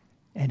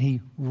 and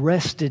he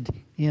rested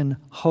in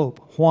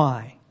hope.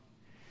 Why?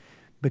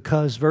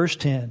 Because, verse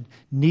 10,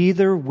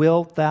 neither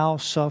wilt thou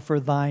suffer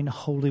thine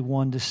Holy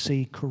One to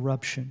see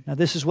corruption. Now,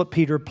 this is what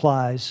Peter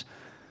applies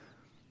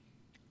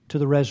to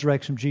the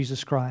resurrection of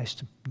Jesus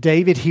Christ.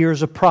 David here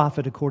is a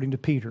prophet, according to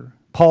Peter.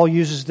 Paul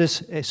uses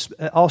this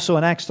also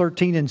in Acts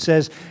 13 and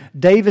says,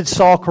 David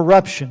saw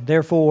corruption.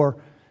 Therefore,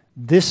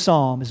 this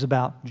psalm is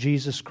about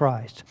Jesus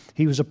Christ.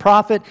 He was a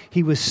prophet.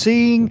 He was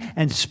seeing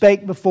and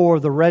spake before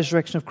the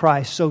resurrection of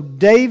Christ. So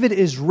David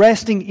is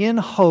resting in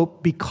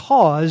hope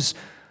because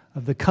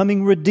of the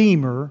coming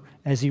Redeemer,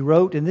 as he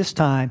wrote in this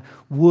time,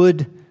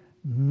 would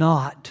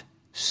not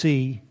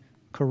see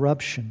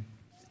corruption.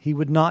 He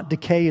would not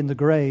decay in the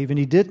grave, and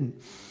he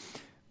didn't,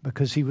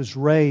 because he was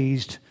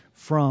raised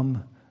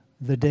from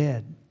the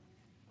dead.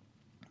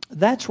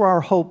 That's where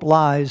our hope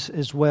lies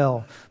as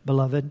well,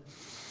 beloved.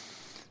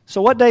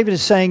 So what David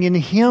is saying, in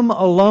Him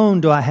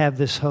alone do I have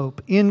this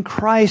hope. In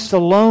Christ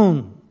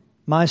alone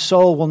my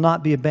soul will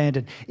not be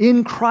abandoned.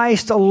 In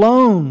Christ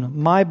alone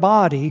my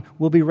body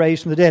will be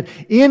raised from the dead.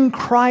 In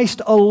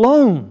Christ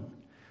alone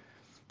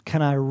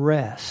can I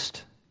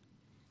rest.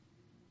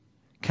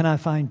 Can I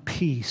find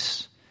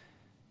peace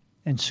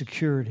and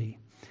security?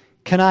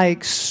 Can I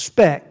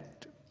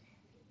expect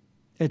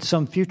at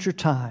some future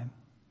time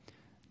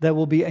there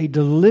will be a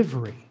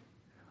delivery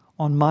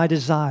on my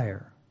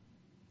desire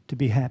to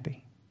be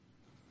happy?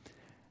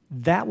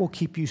 That will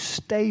keep you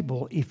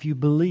stable if you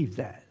believe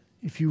that.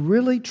 If you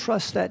really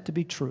trust that to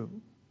be true,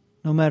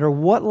 no matter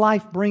what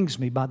life brings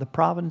me by the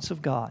providence of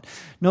God,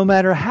 no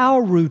matter how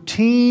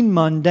routine,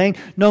 mundane,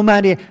 no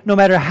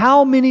matter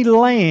how many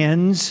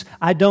lands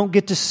I don't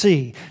get to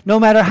see, no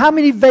matter how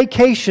many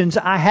vacations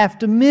I have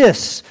to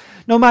miss,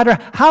 no matter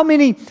how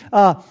many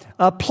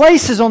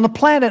places on the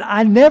planet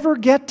I never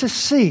get to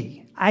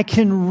see, I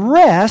can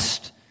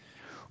rest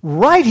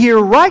right here,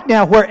 right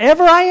now,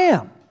 wherever I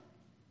am.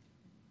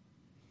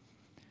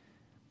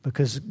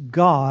 Because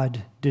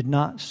God did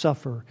not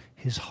suffer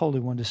His Holy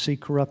One to see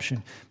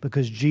corruption,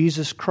 because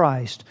Jesus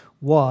Christ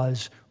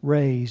was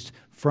raised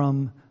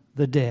from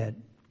the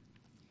dead.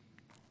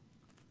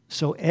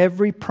 So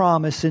every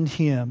promise in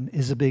Him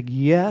is a big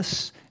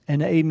yes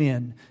and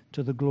amen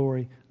to the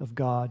glory of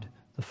God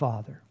the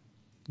Father.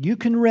 You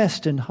can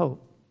rest in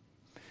hope,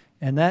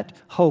 and that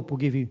hope will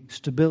give you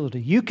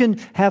stability. You can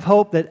have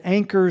hope that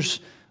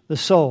anchors the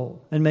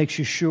soul and makes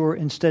you sure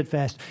and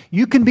steadfast.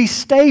 You can be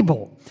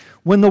stable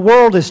when the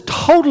world is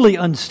totally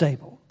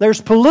unstable. There's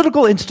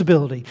political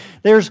instability.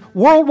 There's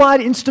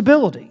worldwide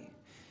instability.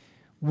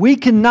 We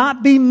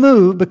cannot be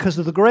moved because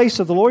of the grace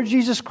of the Lord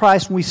Jesus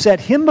Christ when we set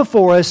Him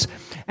before us,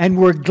 and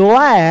we're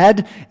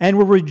glad and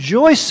we're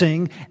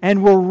rejoicing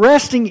and we're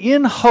resting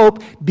in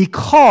hope,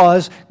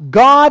 because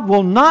God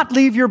will not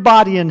leave your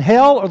body in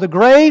hell or the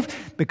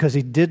grave, because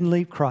He didn't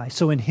leave Christ.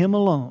 So in Him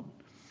alone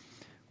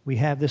we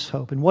have this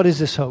hope. And what is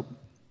this hope?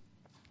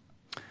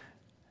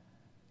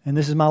 And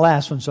this is my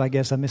last one, so I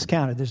guess I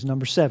miscounted. This is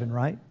number 7,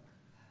 right?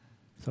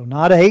 So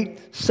not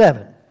 8,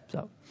 7.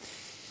 So,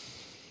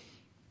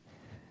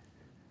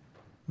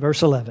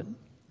 verse 11.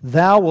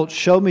 Thou wilt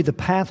show me the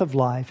path of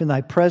life. In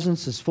Thy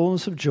presence is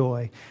fullness of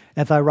joy.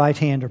 At Thy right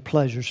hand are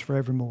pleasures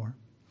forevermore.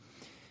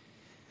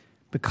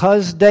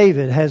 Because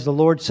David has the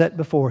Lord set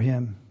before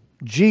him,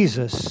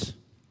 Jesus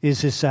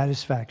is his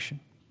satisfaction.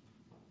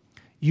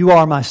 You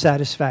are my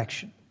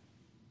satisfaction.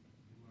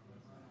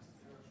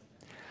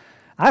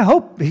 I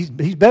hope he's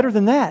better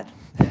than that.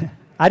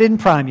 I didn't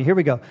prime you. Here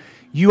we go.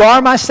 You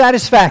are my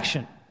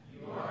satisfaction.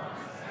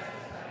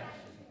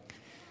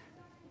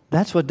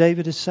 That's what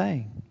David is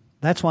saying.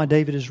 That's why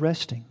David is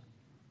resting.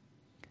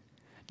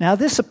 Now,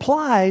 this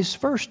applies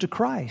first to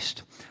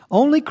Christ.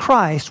 Only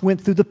Christ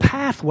went through the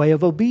pathway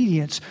of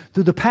obedience,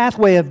 through the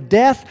pathway of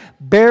death,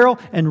 burial,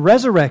 and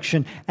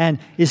resurrection, and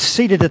is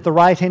seated at the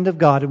right hand of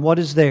God. And what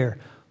is there?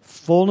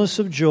 Fullness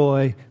of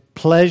joy,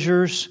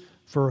 pleasures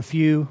for a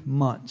few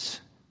months.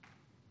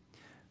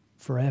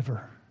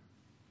 Forever.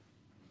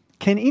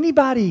 Can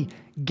anybody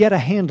get a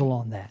handle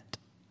on that?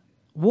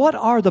 What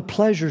are the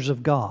pleasures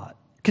of God?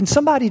 Can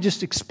somebody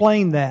just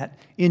explain that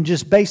in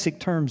just basic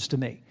terms to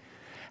me?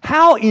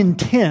 How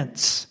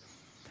intense,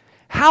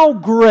 how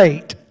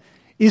great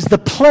is the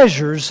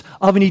pleasures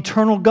of an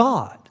eternal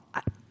God?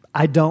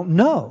 I don't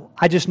know.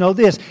 I just know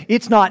this.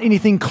 It's not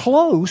anything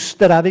close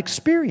that I've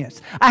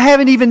experienced. I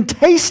haven't even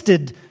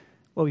tasted,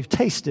 well, we've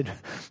tasted,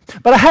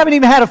 but I haven't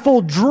even had a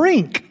full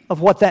drink of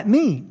what that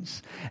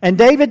means. And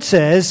David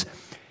says,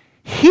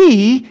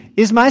 He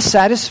is my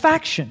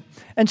satisfaction.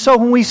 And so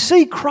when we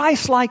see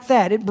Christ like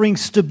that, it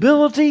brings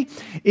stability,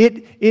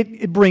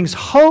 it brings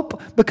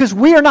hope, because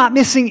we are not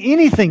missing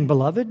anything,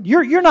 beloved.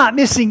 You're not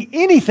missing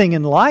anything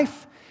in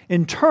life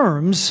in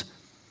terms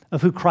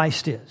of who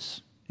Christ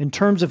is, in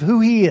terms of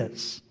who He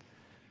is.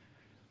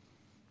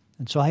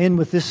 And so I end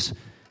with this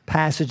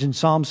passage in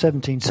Psalm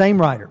 17, same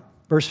writer,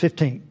 verse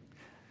 15.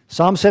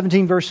 Psalm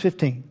 17, verse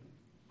 15.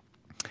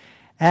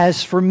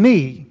 As for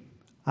me,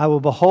 I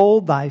will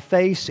behold thy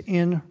face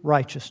in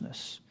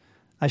righteousness.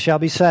 I shall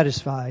be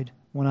satisfied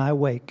when I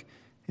awake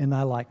in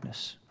thy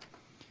likeness.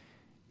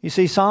 You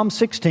see, Psalm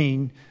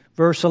 16,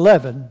 verse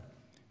 11,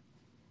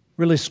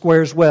 really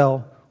squares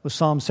well with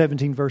Psalm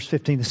 17, verse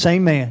 15. The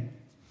same man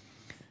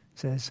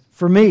says,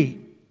 for me.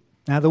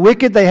 Now the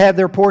wicked, they have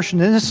their portion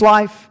in this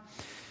life.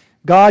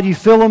 God, you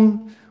fill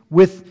them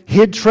with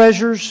hid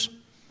treasures.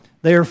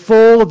 They are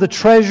full of the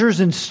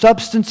treasures and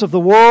substance of the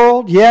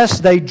world.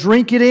 Yes, they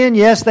drink it in.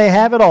 Yes, they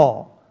have it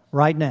all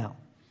right now,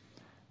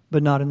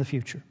 but not in the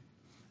future.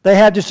 They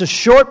have just a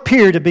short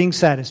period of being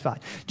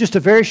satisfied. Just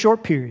a very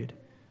short period.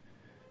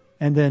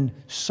 And then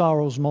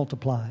sorrows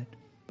multiplied.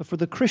 But for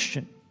the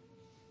Christian,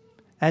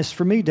 as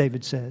for me,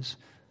 David says,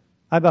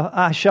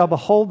 I shall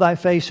behold thy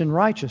face in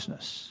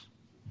righteousness.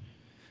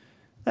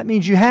 That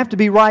means you have to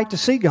be right to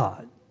see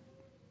God.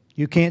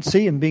 You can't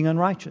see Him being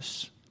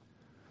unrighteous.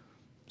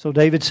 So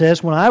David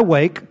says, when I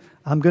wake,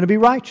 I'm going to be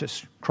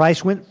righteous.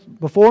 Christ went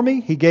before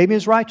me. He gave me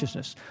His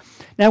righteousness.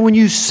 Now, when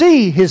you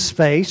see His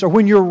face, or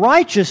when you're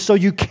righteous so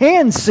you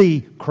can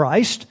see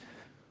Christ,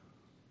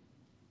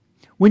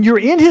 when you're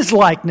in His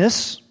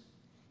likeness,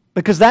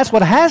 because that's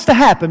what has to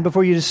happen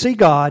before you to see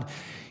God,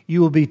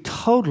 you will be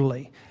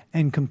totally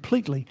and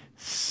completely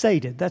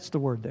sated. That's the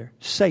word there,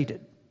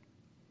 sated.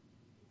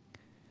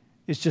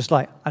 It's just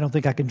like, I don't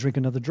think I can drink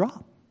another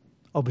drop.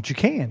 Oh, but you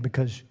can,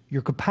 because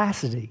your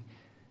capacity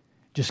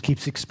just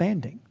keeps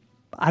expanding.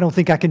 I don't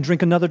think I can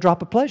drink another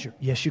drop of pleasure.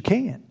 Yes, you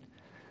can.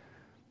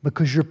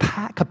 Because your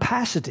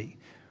capacity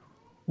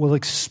will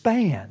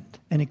expand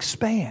and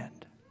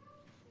expand,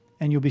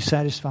 and you'll be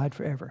satisfied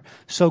forever.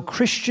 So,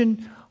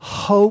 Christian,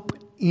 hope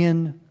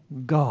in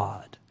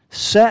God.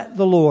 Set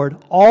the Lord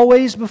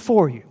always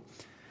before you.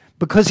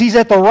 Because He's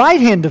at the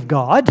right hand of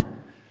God,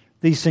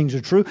 these things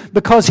are true.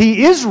 Because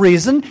He is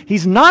risen,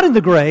 He's not in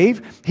the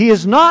grave, He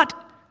is not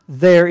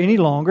there any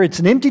longer, it's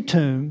an empty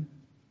tomb.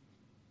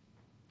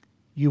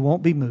 You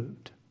won't be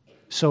moved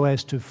so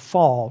as to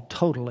fall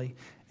totally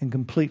and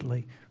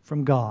completely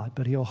from God,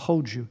 but He'll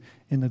hold you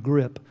in the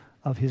grip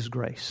of His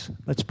grace.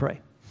 Let's pray.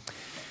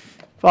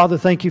 Father,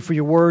 thank You for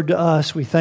Your word to us. We thank